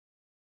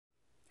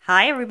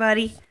Hi,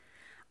 everybody.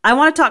 I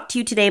want to talk to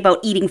you today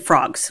about eating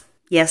frogs.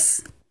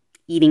 Yes,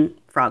 eating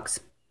frogs.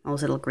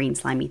 Those little green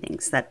slimy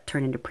things that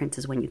turn into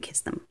princes when you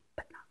kiss them,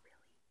 but not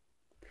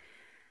really.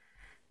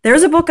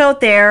 There's a book out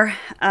there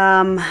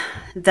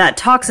that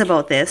talks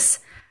about this,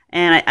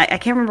 and I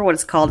can't remember what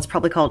it's called. It's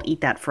probably called Eat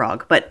That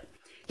Frog. But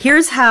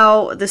here's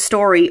how the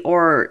story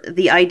or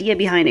the idea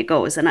behind it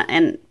goes.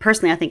 And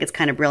personally, I think it's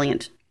kind of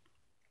brilliant.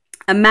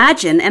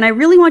 Imagine, and I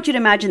really want you to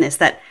imagine this,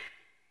 that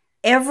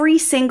every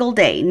single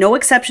day, no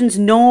exceptions,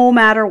 no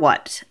matter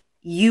what,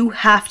 you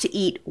have to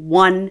eat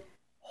one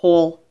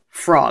whole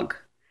frog.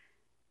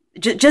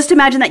 Just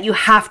imagine that you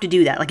have to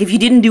do that. Like if you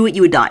didn't do it,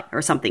 you would die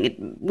or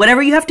something.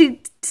 Whatever you have to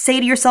say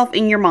to yourself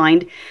in your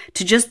mind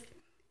to just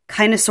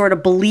kind of sort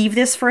of believe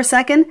this for a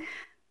second,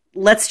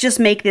 let's just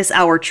make this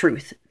our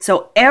truth.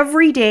 So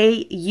every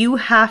day you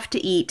have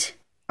to eat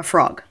a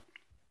frog.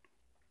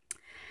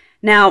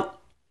 Now,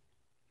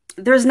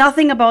 there's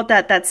nothing about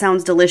that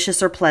sounds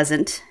delicious or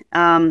pleasant.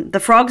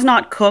 The frog's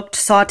not cooked,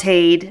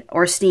 sautéed,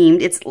 or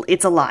steamed.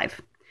 It's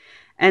alive.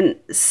 And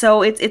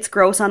so it's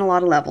gross on a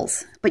lot of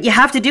levels. But you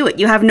have to do it.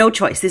 You have no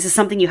choice. This is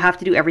something you have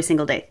to do every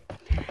single day.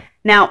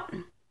 Now,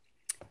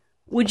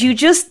 would you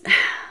just,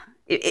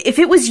 if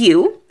it was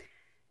you,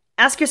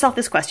 ask yourself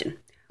this question.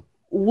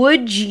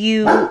 Would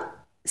you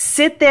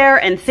sit there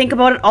and think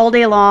about it all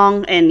day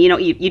long? And,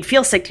 you'd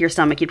feel sick to your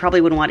stomach. You probably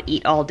wouldn't want to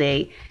eat all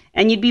day.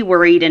 And you'd be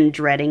worried and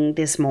dreading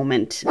this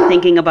moment,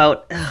 thinking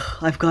about,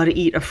 I've got to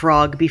eat a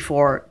frog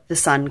before the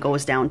sun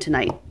goes down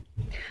tonight.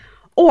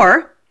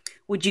 Or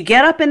would you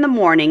get up in the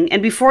morning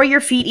and before your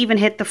feet even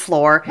hit the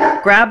floor,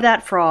 grab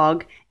that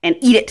frog and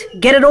eat it,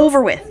 get it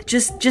over with,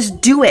 just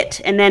do it.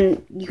 And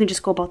then you can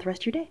just go about the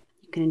rest of your day.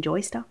 You can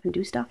enjoy stuff and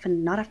do stuff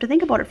and not have to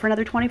think about it for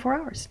another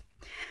 24 hours.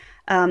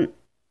 And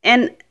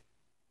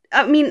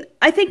I mean,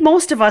 I think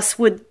most of us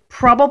would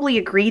probably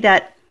agree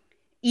that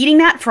eating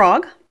that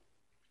frog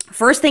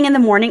first thing in the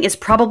morning is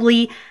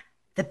probably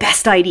the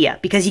best idea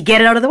because you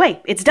get it out of the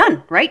way. It's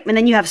done, right? And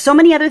then you have so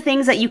many other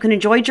things that you can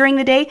enjoy during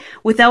the day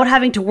without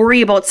having to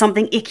worry about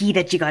something icky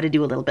that you got to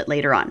do a little bit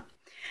later on.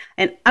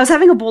 And I was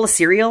having a bowl of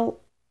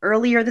cereal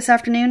earlier this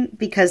afternoon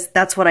because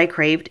that's what I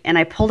craved. And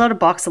I pulled out a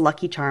box of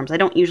Lucky Charms. I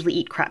don't usually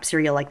eat crap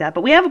cereal like that,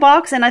 but we have a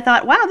box and I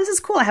thought, wow, this is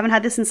cool. I haven't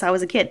had this since I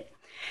was a kid.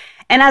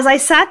 And as I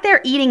sat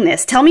there eating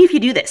this, tell me if you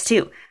do this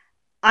too.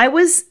 I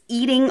was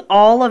eating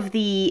all of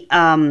the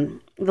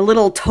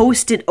little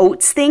toasted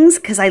oats things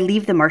because I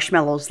leave the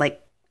marshmallows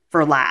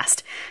for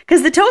last.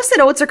 Because the toasted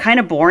oats are kind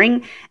of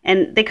boring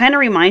and they kind of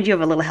remind you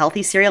of a little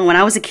healthy cereal. And when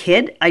I was a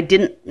kid, I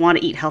didn't want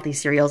to eat healthy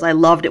cereals. I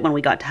loved it when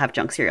we got to have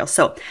junk cereal.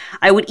 So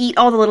I would eat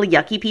all the little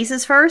yucky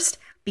pieces first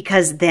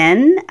because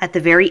then at the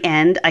very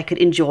end, I could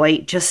enjoy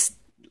just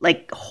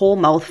like whole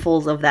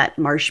mouthfuls of that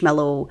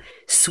marshmallow,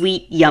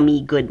 sweet,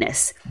 yummy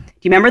goodness. Do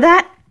you remember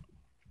that?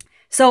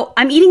 So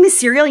I'm eating this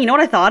cereal. You know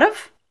what I thought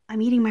of?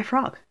 I'm eating my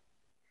frog.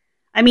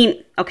 I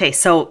mean, okay,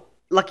 so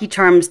Lucky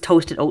Charms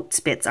toasted oat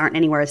spits aren't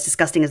anywhere as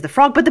disgusting as the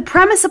frog, but the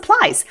premise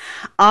applies.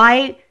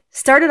 I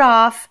started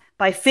off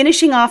by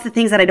finishing off the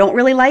things that I don't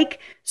really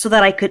like so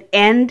that I could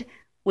end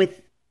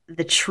with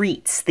the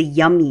treats, the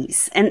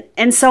yummies.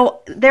 And so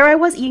there I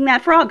was eating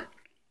that frog.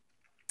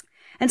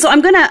 And so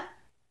I'm going to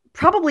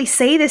probably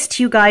say this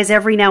to you guys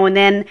every now and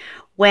then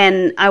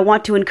when I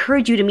want to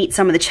encourage you to meet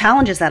some of the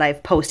challenges that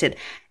I've posted.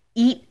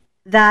 Eat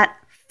that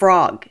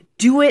frog.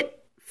 Do it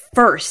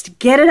first.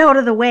 Get it out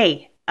of the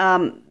way.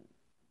 And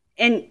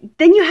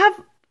then you have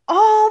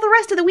all the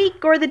rest of the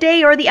week or the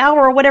day or the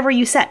hour or whatever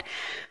you set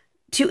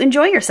to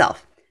enjoy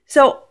yourself.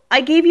 So I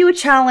gave you a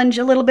challenge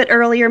a little bit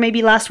earlier,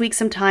 maybe last week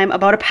sometime,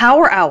 about a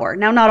power hour.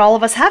 Now, not all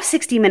of us have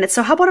 60 minutes.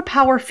 So how about a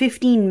power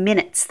 15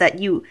 minutes that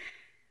you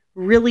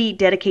really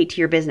dedicate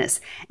to your business?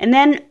 And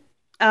then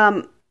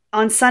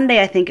on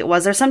Sunday, I think it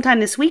was, or sometime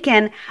this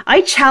weekend,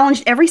 I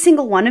challenged every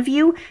single one of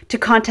you to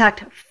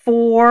contact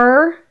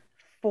four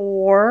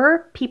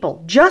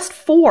people, just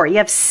 4. You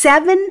have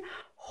 7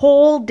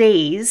 whole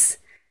days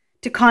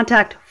to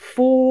contact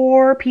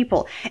 4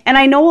 people. And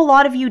I know a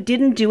lot of you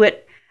didn't do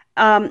it.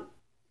 And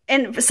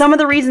some of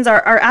the reasons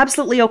are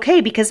absolutely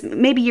okay because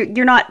maybe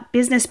you're not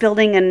business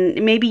building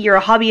and maybe you're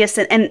a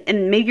hobbyist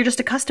and maybe you're just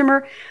a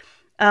customer.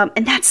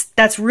 And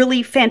that's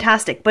really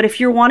fantastic. But if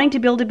you're wanting to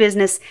build a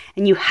business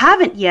and you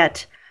haven't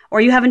yet,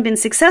 or you haven't been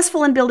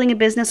successful in building a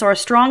business or a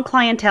strong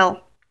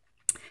clientele,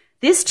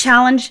 this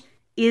challenge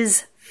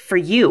is for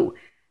you.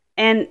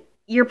 And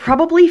you're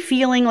probably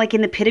feeling like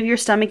in the pit of your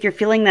stomach, you're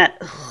feeling that,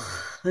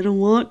 I don't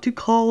want to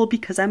call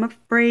because I'm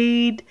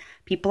afraid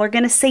people are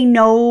going to say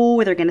no,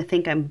 or they're going to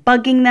think I'm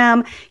bugging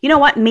them. You know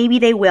what? Maybe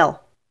they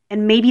will,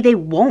 and maybe they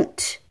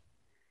won't.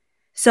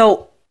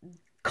 So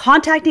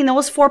contacting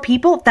those 4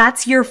 people,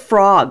 that's your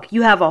frog.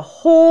 You have a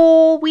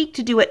whole week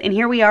to do it. And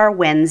here we are,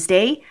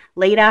 Wednesday,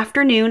 late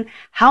afternoon.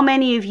 How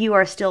many of you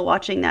are still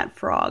watching that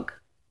frog?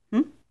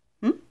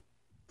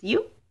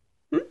 You?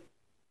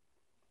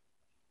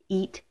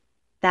 Eat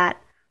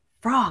that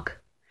frog.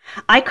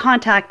 I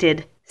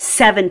contacted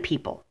 7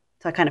 people.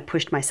 So I kind of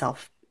pushed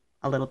myself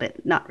a little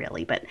bit. Not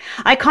really, but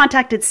I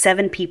contacted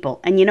 7 people.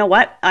 And you know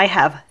what? I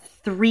have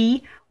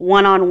 3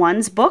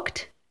 one-on-ones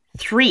booked.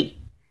 3.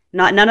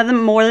 None of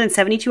them more than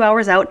 72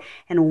 hours out.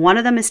 And one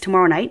of them is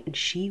tomorrow night. And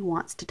she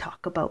wants to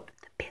talk about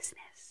the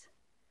business.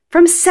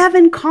 From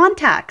 7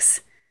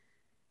 contacts.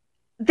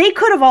 They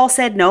could have all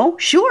said no,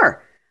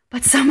 sure.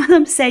 But some of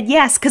them said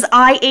yes, because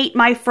I ate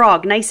my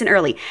frog nice and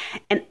early.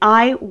 And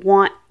I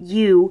want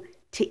you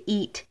to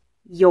eat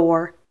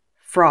your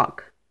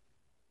frog.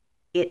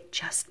 It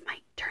just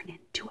might turn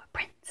into a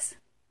prince.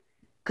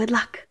 Good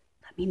luck.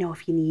 Let me know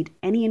if you need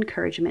any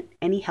encouragement,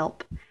 any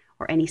help,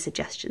 or any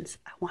suggestions.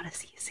 I want to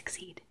see you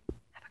succeed.